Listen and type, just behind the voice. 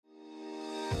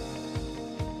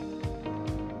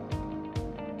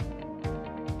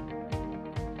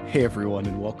Hey everyone,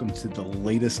 and welcome to the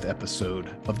latest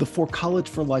episode of the For College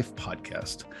for Life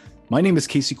podcast. My name is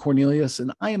Casey Cornelius,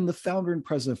 and I am the founder and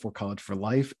president of For College for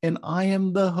Life, and I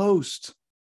am the host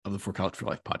of the For College for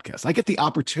Life podcast. I get the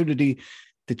opportunity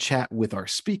to chat with our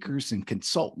speakers and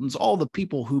consultants, all the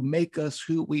people who make us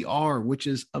who we are, which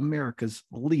is America's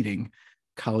leading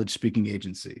college speaking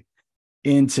agency.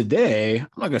 And today, I'm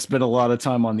not going to spend a lot of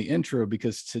time on the intro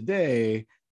because today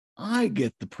I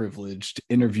get the privilege to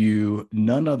interview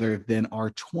none other than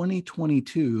our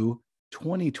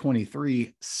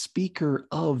 2022-2023 Speaker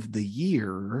of the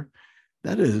Year.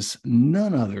 That is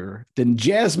none other than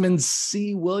Jasmine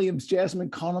C. Williams.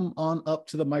 Jasmine, come on up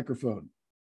to the microphone.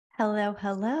 Hello,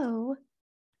 hello.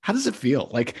 How does it feel?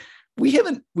 Like we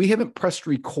haven't pressed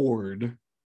record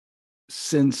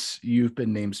since you've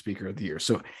been named Speaker of the Year.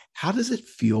 So how does it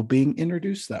feel being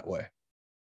introduced that way?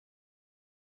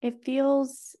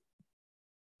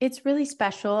 It's really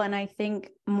special. And I think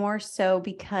more so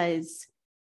because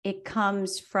it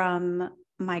comes from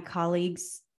my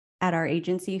colleagues at our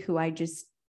agency who I just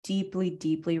deeply,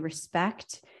 deeply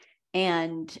respect.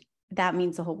 And that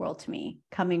means the whole world to me,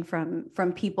 coming from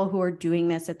people who are doing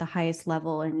this at the highest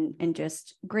level and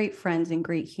just great friends and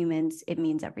great humans. It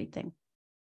means everything.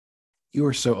 You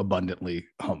are so abundantly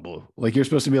humble. Like you're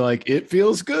supposed to be like, it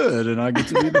feels good. And I get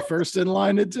to be the first in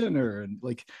line at dinner. And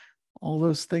like all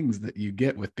those things that you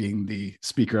get with being the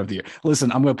Speaker of the Year.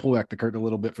 Listen, I'm going to pull back the curtain a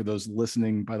little bit for those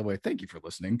listening. By the way, thank you for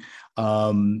listening.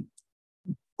 But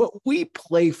we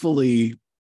playfully,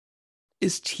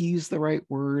 is tease the right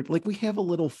word? Like we have a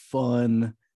little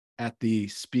fun at the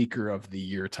Speaker of the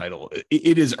Year title.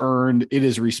 It is earned, it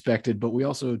is respected, but we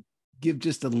also give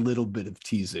just a little bit of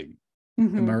teasing.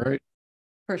 Mm-hmm. Am I right?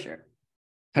 For sure.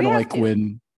 Kind of like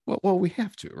when, well, we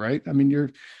have to, right? I mean, you're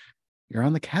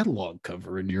on the catalog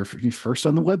cover and you're first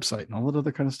on the website and all that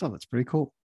other kind of stuff. That's pretty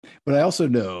cool. But I also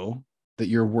know that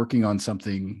you're working on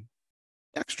something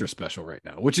extra special right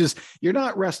now, which is you're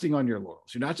not resting on your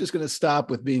laurels. You're not just going to stop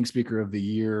with being Speaker of the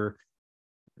Year.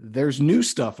 There's new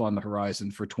stuff on the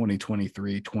horizon for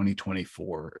 2023,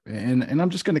 2024. And I'm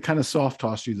just going to kind of soft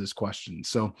toss you this question.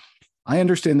 So I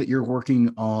understand that you're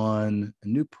working on a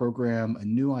new program, a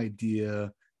new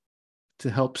idea to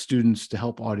help students, to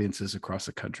help audiences across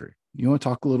the country. You want to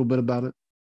talk a little bit about it?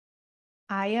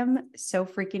 I am so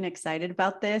freaking excited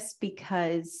about this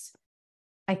because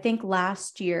I think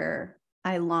last year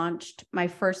I launched my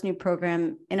first new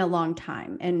program in a long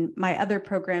time. And my other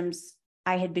programs,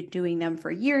 I had been doing them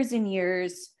for years and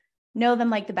years, know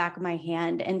them like the back of my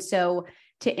hand. And so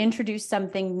to introduce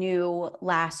something new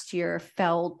last year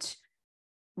felt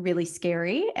really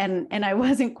scary. And I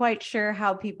wasn't quite sure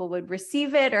how people would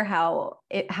receive it or how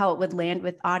it would land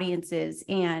with audiences.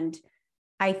 And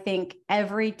I think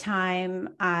every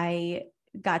time I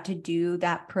got to do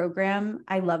that program,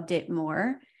 I loved it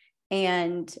more.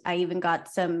 And I even got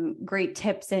some great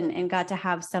tips and got to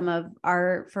have some of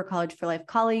our For College for Life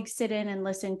colleagues sit in and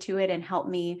listen to it and help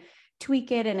me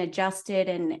tweak it and adjust it.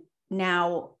 And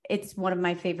now it's one of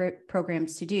my favorite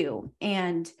programs to do.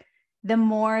 And the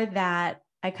more that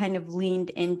I kind of leaned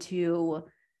into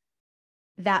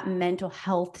that mental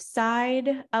health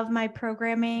side of my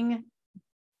programming,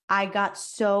 I got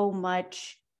so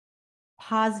much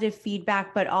positive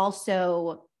feedback, but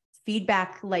also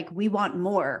feedback like, we want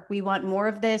more. We want more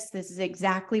of this. This is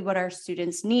exactly what our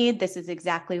students need. This is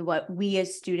exactly what we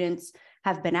as students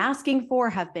have been asking for,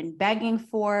 have been begging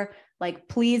for. Like,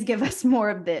 please give us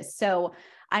more of this. So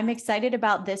I'm excited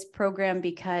about this program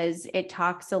because it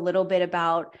talks a little bit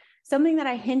about something that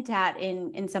I hint at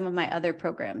in some of my other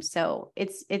programs. So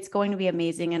it's going to be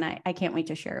amazing. And I can't wait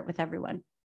to share it with everyone.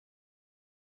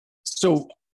 So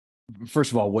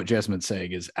first of all, what Jasmine's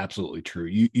saying is absolutely true.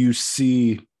 You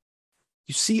see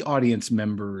audience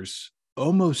members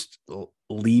almost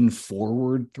lean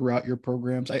forward throughout your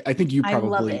programs. I think you probably, I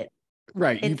love it.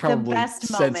 Right. It's you probably the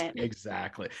best moment.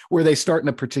 Exactly. Where they start in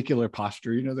a particular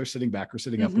posture, they're sitting back or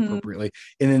sitting up appropriately.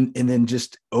 And then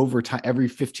just over time, every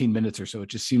 15 minutes or so, it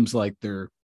just seems like they're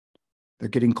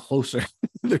getting closer.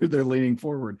 they're leaning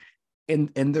forward and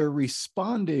they're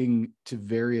responding to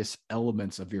various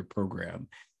elements of your program.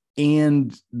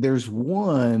 And there's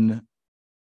one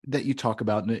that you talk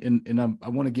about, and I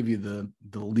want to give you the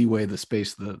leeway, the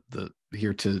space, the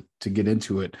here to get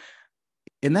into it.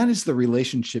 And that is the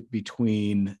relationship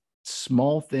between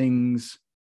small things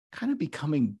kind of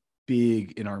becoming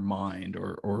big in our mind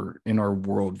or in our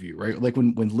worldview, right? Like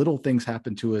when little things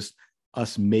happen to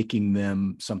us making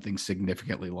them something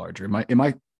significantly larger. Am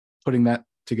I putting that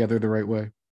together the right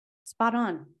way? Spot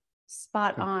on.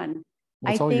 Well,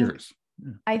 it's all yours.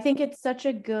 Yeah. I think it's such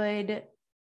a good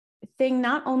thing,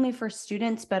 not only for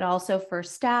students, but also for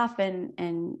staff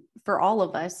and for all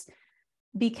of us,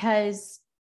 because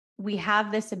we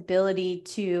have this ability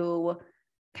to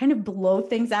kind of blow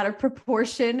things out of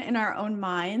proportion in our own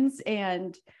minds.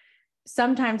 And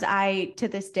sometimes to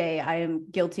this day, I am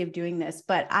guilty of doing this,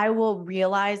 but I will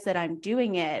realize that I'm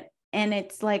doing it. And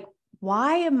it's like,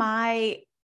 why am I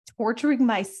torturing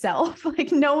myself?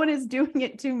 Like, no one is doing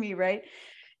it to me, right?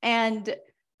 And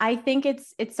I think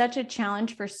it's such a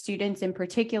challenge for students in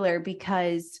particular,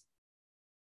 because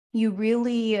you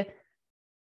really,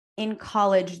 in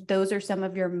college, those are some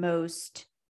of your most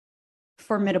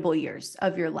formidable years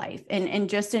of your life. And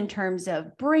just in terms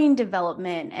of brain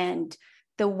development and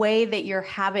the way that your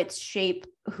habits shape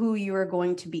who you are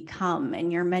going to become,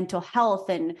 and your mental health,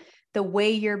 and the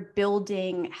way you're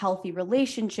building healthy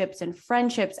relationships and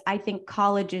friendships. I think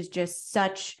college is just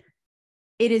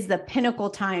it is the pinnacle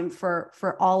time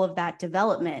for all of that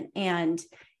development. And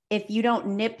if you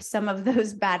don't nip some of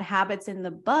those bad habits in the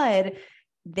bud,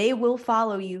 they will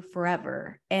follow you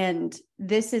forever. And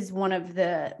this is one of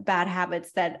the bad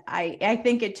habits that I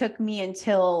think it took me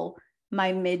until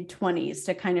my mid-20s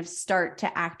to kind of start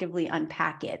to actively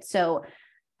unpack it. So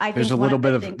I think there's a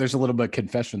little bit of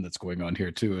confession that's going on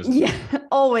here too, isn't yeah,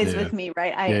 always with me,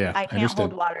 right? I can't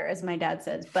hold water, as my dad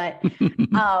says, but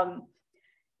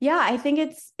yeah, I think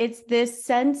it's this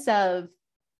sense of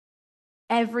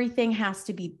everything has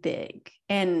to be big.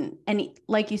 And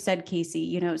like you said,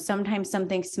 Casey, sometimes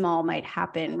something small might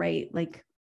happen, right? Like,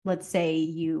 let's say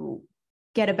you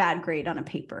get a bad grade on a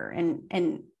paper,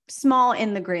 and small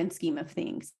in the grand scheme of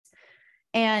things.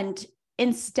 And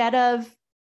instead of,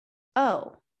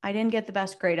 oh, I didn't get the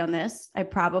best grade on this, I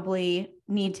probably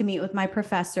need to meet with my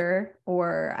professor,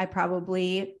 or I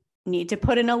probably need to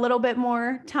put in a little bit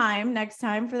more time next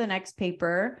time for the next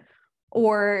paper,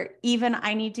 or even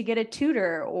I need to get a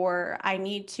tutor, or I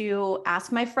need to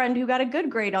ask my friend who got a good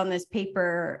grade on this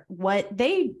paper what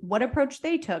approach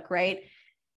they took, right?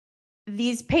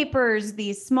 These papers,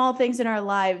 these small things in our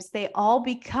lives, they all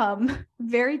become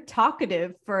very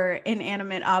talkative for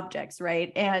inanimate objects,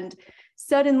 right? And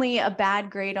suddenly a bad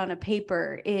grade on a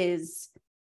paper is,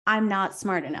 I'm not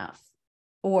smart enough,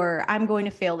 or I'm going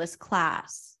to fail this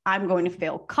class. I'm going to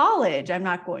fail college. I'm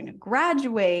not going to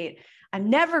graduate. I'm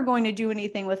never going to do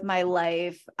anything with my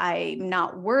life. I'm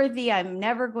not worthy. I'm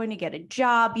never going to get a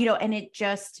job, and it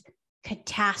just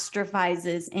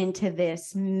catastrophizes into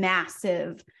this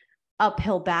massive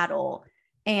uphill battle.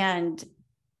 And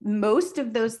most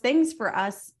of those things for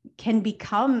us can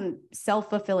become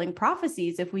self-fulfilling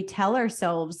prophecies if we tell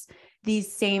ourselves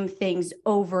these same things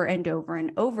over and over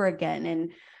and over again.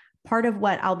 And part of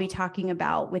what I'll be talking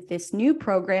about with this new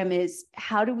program is,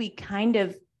 how do we kind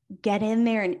of get in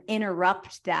there and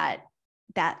interrupt that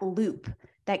loop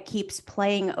that keeps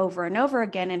playing over and over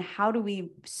again? And how do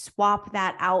we swap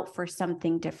that out for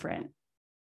something different?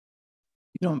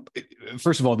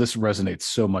 First of all, this resonates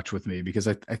so much with me, because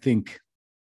I think,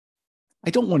 I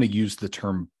don't want to use the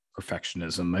term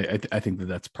perfectionism. I think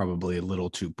that's probably a little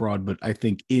too broad, but I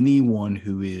think anyone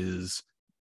who is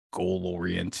goal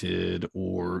oriented,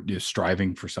 or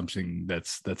striving for something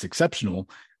that's exceptional,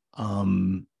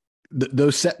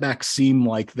 those setbacks seem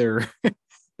like they're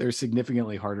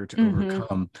significantly harder to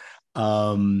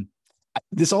overcome.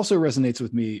 This also resonates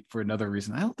with me for another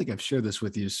reason. I don't think I've shared this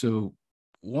with you. So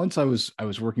once I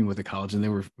was working with a college, and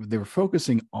they were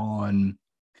focusing on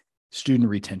student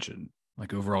retention,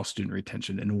 like overall student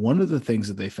retention. And one of the things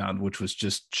that they found, which was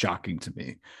just shocking to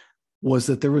me, was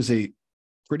that there was a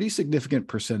pretty significant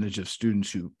percentage of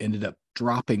students who ended up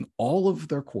dropping all of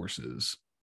their courses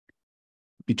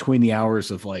between the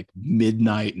hours of like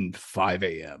midnight and 5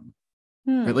 a.m.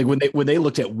 Right? Like when they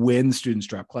looked at when students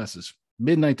drop classes,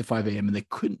 midnight to 5 a.m., and they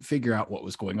couldn't figure out what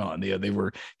was going on. They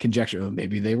were conjecturing,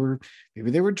 maybe they were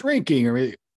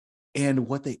drinking, and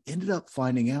what they ended up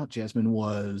finding out, Jasmine,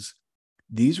 was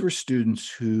these were students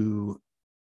who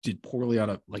did poorly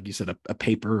on like you said, a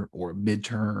paper or a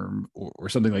midterm or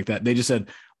something like that. They just said,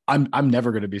 I'm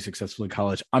never going to be successful in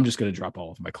college. I'm just going to drop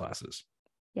all of my classes.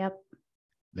 Yep.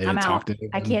 They didn't talk to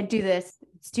anyone. I can't do this.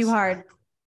 It's too hard.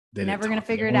 They're never going to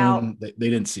figure it out. They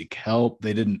didn't seek help.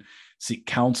 They didn't seek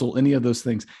counsel, any of those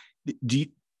things.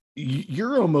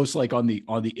 You're almost like on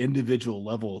the individual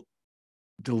level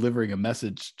delivering a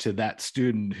message to that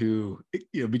student who,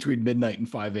 between midnight and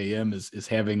 5 a.m. is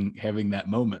having that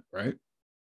moment, right?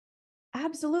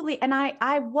 Absolutely. And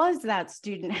I was that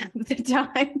student at the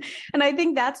time. And I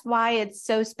think that's why it's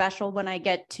so special when I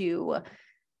get to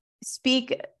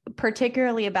speak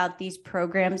particularly about these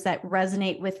programs that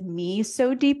resonate with me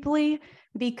so deeply,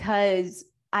 because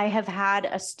I have had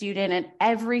a student at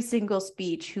every single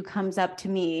speech who comes up to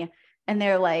me and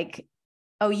they're like,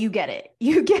 oh, you get it.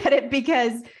 You get it,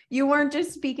 because you weren't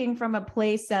just speaking from a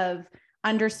place of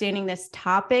understanding this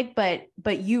topic,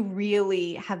 but you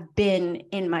really have been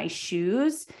in my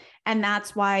shoes. And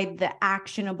that's why the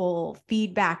actionable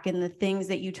feedback and the things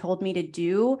that you told me to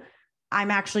do,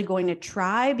 I'm actually going to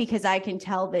try, because I can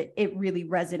tell that it really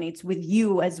resonates with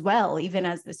you as well, even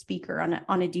as the speaker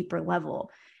on a deeper level.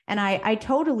 And I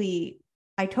totally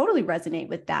resonate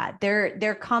with that.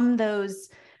 There come those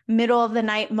middle of the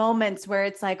night moments where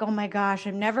it's like, oh my gosh,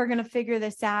 I'm never going to figure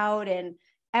this out, and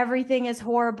everything is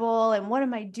horrible, and what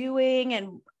am I doing?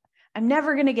 And I'm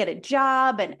never going to get a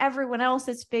job, and everyone else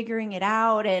is figuring it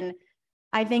out. And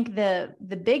I think the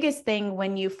biggest thing,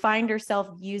 when you find yourself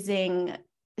using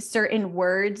certain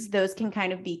words, those can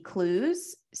kind of be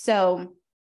clues. So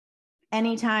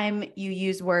anytime you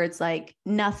use words like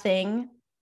nothing,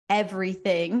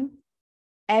 everything,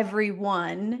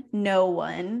 everyone, no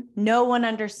one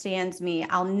understands me,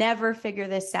 I'll never figure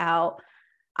this out,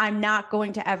 I'm not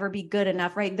going to ever be good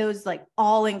enough, right? Those like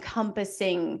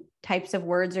all-encompassing types of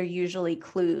words are usually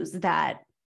clues that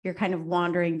you're kind of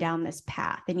wandering down this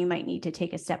path and you might need to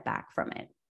take a step back from it.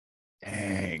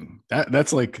 Dang,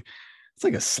 that's like, it's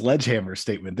like a sledgehammer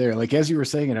statement there. Like, as you were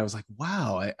saying it, I was like,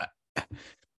 wow, I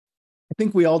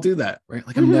think we all do that, right?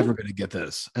 Like, I'm never going to get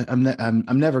this. I'm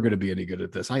never going to be any good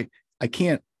at this. I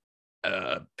can't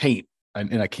paint,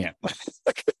 and I can't.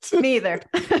 Me either.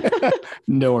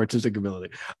 No artistic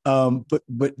ability.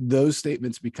 But those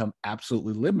statements become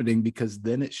absolutely limiting, because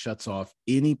then it shuts off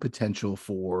any potential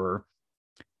for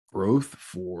growth,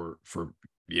 for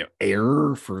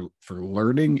error, for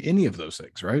learning, any of those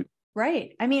things, right?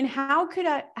 Right. I mean, how could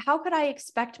I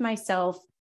expect myself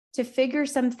to figure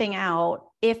something out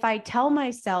if I tell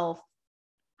myself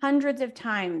hundreds of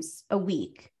times a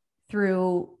week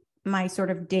through my sort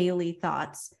of daily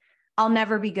thoughts, I'll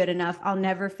never be good enough, I'll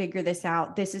never figure this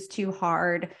out, this is too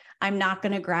hard, I'm not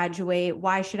going to graduate,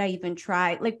 why should I even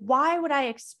try? Like, why would I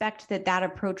expect that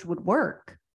approach would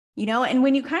work? And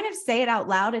when you kind of say it out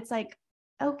loud, it's like,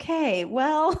 okay,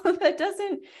 well,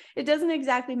 it doesn't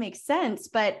exactly make sense.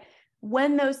 But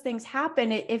when those things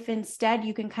happen, if instead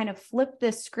you can kind of flip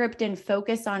the script and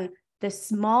focus on the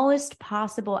smallest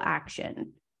possible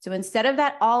action. So instead of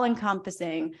that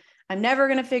all-encompassing, I'm never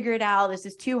going to figure it out, this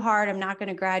is too hard, I'm not going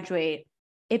to graduate,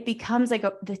 it becomes like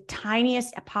the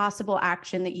tiniest possible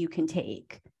action that you can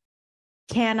take.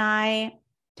 Can I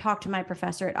talk to my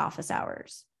professor at office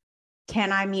hours?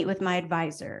 Can I meet with my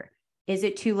advisor? Is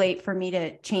it too late for me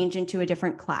to change into a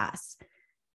different class?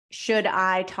 Should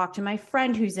I talk to my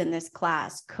friend who's in this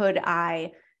class? Could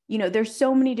I, there's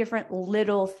so many different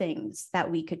little things that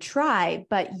we could try,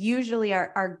 but usually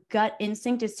our gut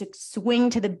instinct is to swing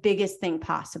to the biggest thing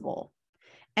possible.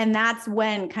 And that's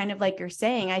when, kind of like you're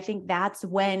saying, I think that's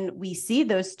when we see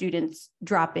those students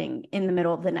dropping in the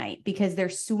middle of the night, because they're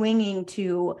swinging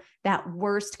to that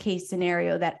worst case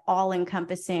scenario, that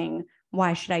all-encompassing,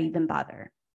 why should I even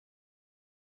bother?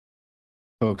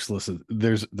 Folks, listen,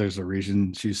 there's a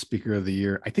reason she's Speaker of the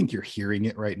Year. I think you're hearing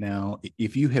it right now.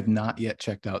 If you have not yet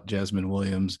checked out Jasmine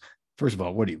Williams, first of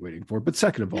all, what are you waiting for? But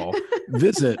second of all,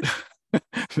 visit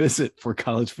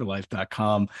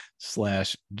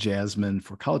forcollegeforlife.com/Jasmine,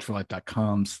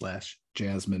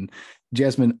 forcollegeforlife.com/Jasmine.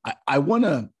 Jasmine, I want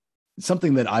to,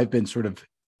 something that I've been sort of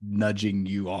nudging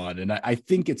you on, and I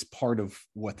think it's part of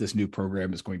what this new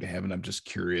program is going to have, and I'm just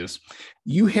curious.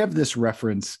 You have this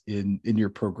reference in your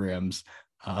programs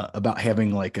about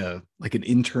having like an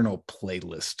internal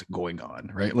playlist going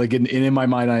on, right? Like, in my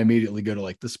mind, I immediately go to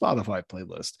like the Spotify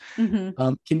playlist.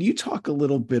 Mm-hmm. Can you talk a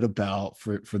little bit about,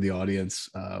 for the audience,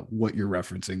 what you're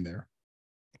referencing there?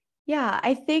 Yeah,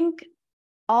 I think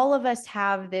all of us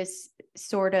have this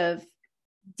sort of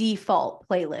default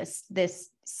playlist, this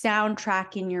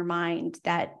soundtrack in your mind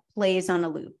that plays on a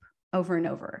loop over and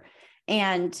over.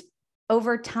 And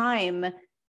over time,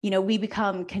 we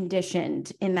become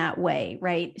conditioned in that way,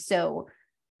 right? So,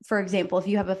 for example, if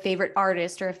you have a favorite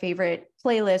artist or a favorite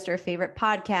playlist or a favorite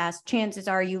podcast, chances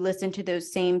are you listen to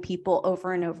those same people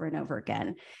over and over and over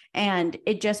again. And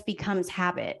it just becomes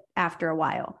habit after a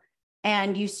while.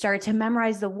 And you start to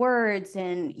memorize the words,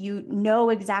 and you know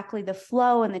exactly the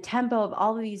flow and the tempo of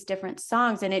all of these different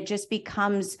songs. And it just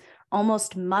becomes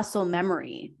almost muscle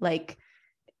memory. Like,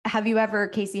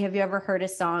 Casey, have you ever heard a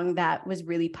song that was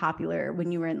really popular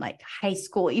when you were in like high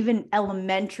school, even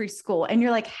elementary school? And you're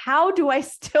like, how do I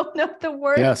still know the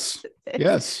words? Yes.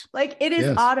 Yes. Like, it is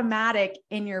Yes. automatic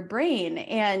in your brain.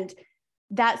 And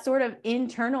that sort of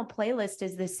internal playlist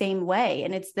is the same way.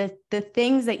 And it's the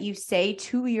things that you say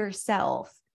to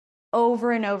yourself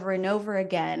over and over and over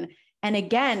again. And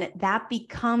again, that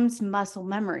becomes muscle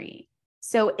memory.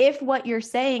 So if what you're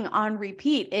saying on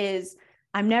repeat is,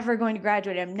 I'm never going to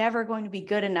graduate, I'm never going to be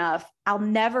good enough, I'll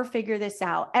never figure this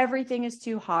out, everything is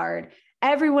too hard,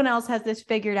 everyone else has this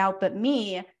figured out but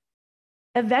me,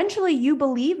 eventually you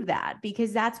believe that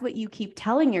because that's what you keep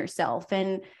telling yourself.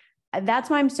 And that's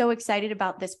why I'm so excited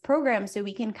about this program. So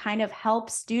we can kind of help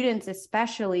students,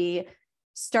 especially,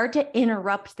 start to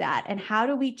interrupt that. And how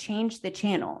do we change the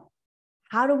channel?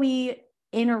 How do we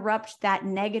interrupt that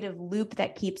negative loop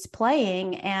that keeps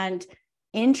playing and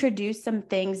introduce some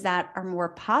things that are more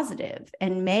positive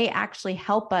and may actually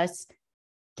help us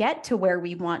get to where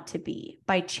we want to be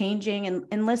by changing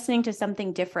and listening to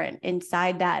something different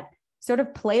inside that sort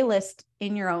of playlist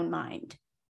in your own mind?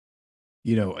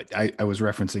 You know, I was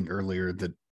referencing earlier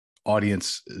that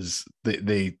audience is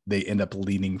they end up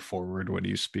leaning forward when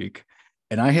you speak.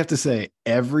 And I have to say,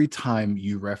 every time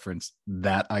you reference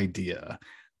that idea,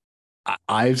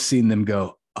 I've seen them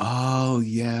go, oh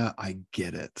yeah, I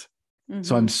get it. Mm-hmm.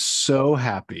 So I'm so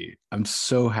happy. I'm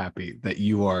so happy that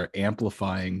you are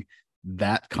amplifying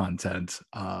that content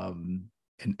and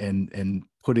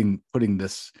putting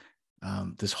this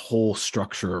this whole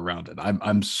structure around it.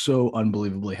 I'm so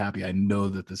unbelievably happy. I know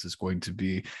that this is going to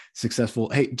be successful.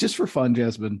 Hey, just for fun,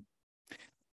 Jasmine,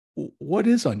 what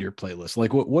is on your playlist?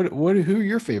 Like who are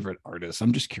your favorite artists?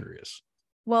 I'm just curious.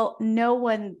 Well, no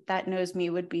one that knows me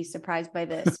would be surprised by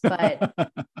this, but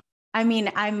I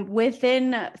mean, I'm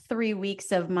within 3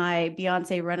 weeks of my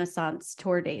Beyonce Renaissance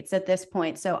tour dates at this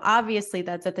point. So obviously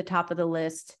that's at the top of the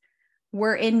list.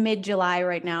 We're in mid-July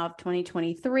right now of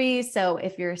 2023. So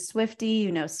if you're a Swiftie,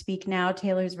 you know, Speak Now,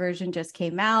 Taylor's version just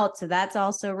came out. So that's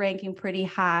also ranking pretty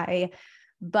high.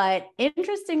 But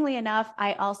interestingly enough,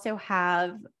 I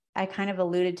kind of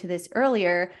alluded to this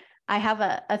earlier, I have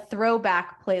a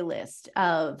throwback playlist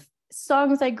of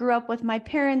songs I grew up with my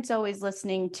parents always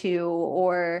listening to,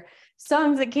 or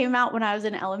songs that came out when I was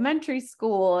in elementary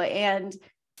school. And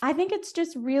I think it's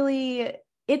just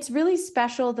it's really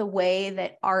special the way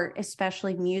that art,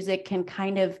 especially music, can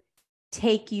kind of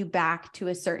take you back to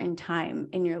a certain time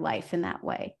in your life in that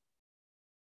way.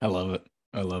 I love it.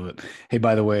 I love it. Hey,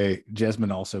 by the way,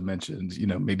 Jasmine also mentioned, you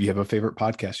know, maybe you have a favorite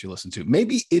podcast you listen to.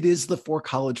 Maybe it is the For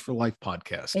College for Life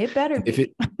podcast. It better be. If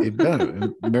it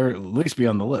better at least be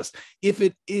on the list. If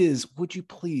it is, would you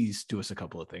please do us a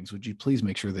couple of things? Would you please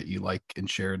make sure that you like and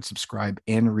share and subscribe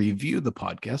and review the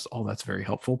podcast? All that's very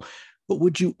helpful. But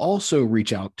would you also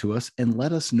reach out to us and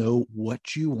let us know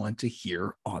what you want to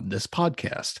hear on this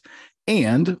podcast?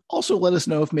 And also let us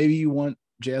know if maybe you want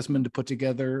Jasmine to put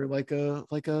together like a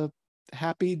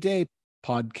happy day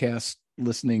podcast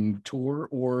listening tour,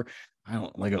 or I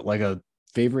don't know, like a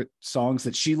favorite songs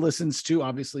that she listens to.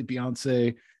 Obviously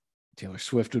Beyonce, Taylor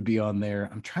Swift would be on there.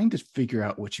 I'm trying to figure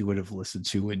out what you would have listened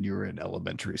to when you were in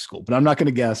elementary school, but I'm not going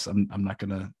to guess. I'm not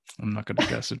going to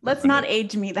guess it. Let's not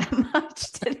age me that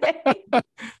much today.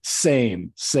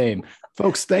 Same.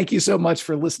 Folks, thank you so much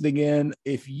for listening in.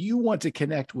 If you want to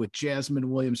connect with Jasmine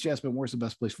Williams, Jasmine, where's the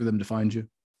best place for them to find you?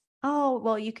 Oh,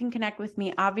 well, you can connect with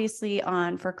me obviously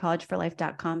on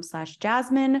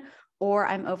forcollegeforlife.com/Jasmine, or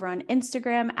I'm over on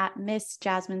Instagram at Miss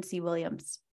Jasmine C.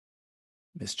 Williams.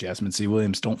 Miss Jasmine C.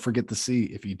 Williams. Don't forget the C.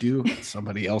 If you do, it's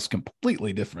somebody else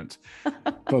completely different.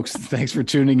 Folks, thanks for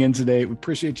tuning in today. We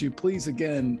appreciate you. Please,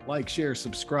 again, like, share,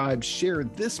 subscribe, share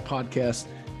this podcast,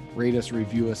 rate us,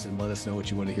 review us, and let us know what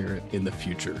you want to hear in the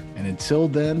future. And until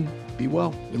then, be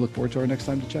well. We look forward to our next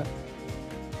time to chat.